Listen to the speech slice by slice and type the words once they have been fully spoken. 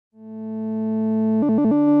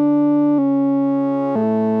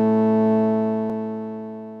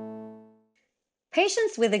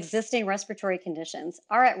Patients with existing respiratory conditions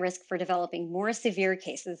are at risk for developing more severe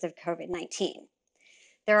cases of COVID-19.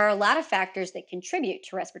 There are a lot of factors that contribute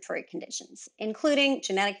to respiratory conditions, including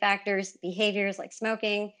genetic factors, behaviors like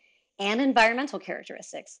smoking, and environmental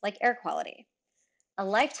characteristics like air quality. A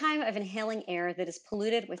lifetime of inhaling air that is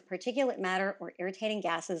polluted with particulate matter or irritating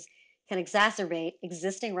gases can exacerbate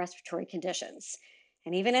existing respiratory conditions.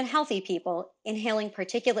 And even in healthy people, inhaling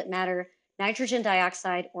particulate matter, nitrogen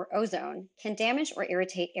dioxide, or ozone can damage or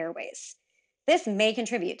irritate airways. This may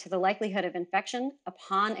contribute to the likelihood of infection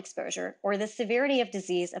upon exposure or the severity of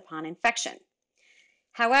disease upon infection.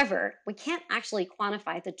 However, we can't actually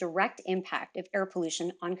quantify the direct impact of air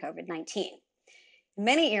pollution on COVID-19. In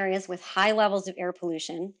many areas with high levels of air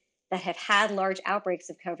pollution that have had large outbreaks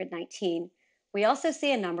of COVID-19, we also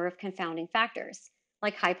see a number of confounding factors,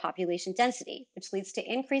 like high population density, which leads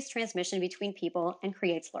to increased transmission between people and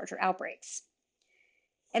creates larger outbreaks.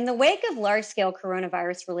 In the wake of large-scale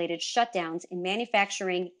coronavirus-related shutdowns in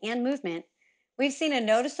manufacturing and movement, we've seen a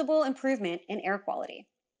noticeable improvement in air quality.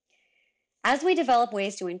 As we develop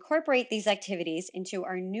ways to incorporate these activities into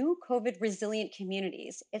our new COVID-resilient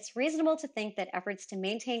communities, it's reasonable to think that efforts to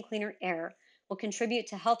maintain cleaner air will contribute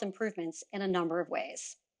to health improvements in a number of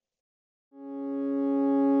ways.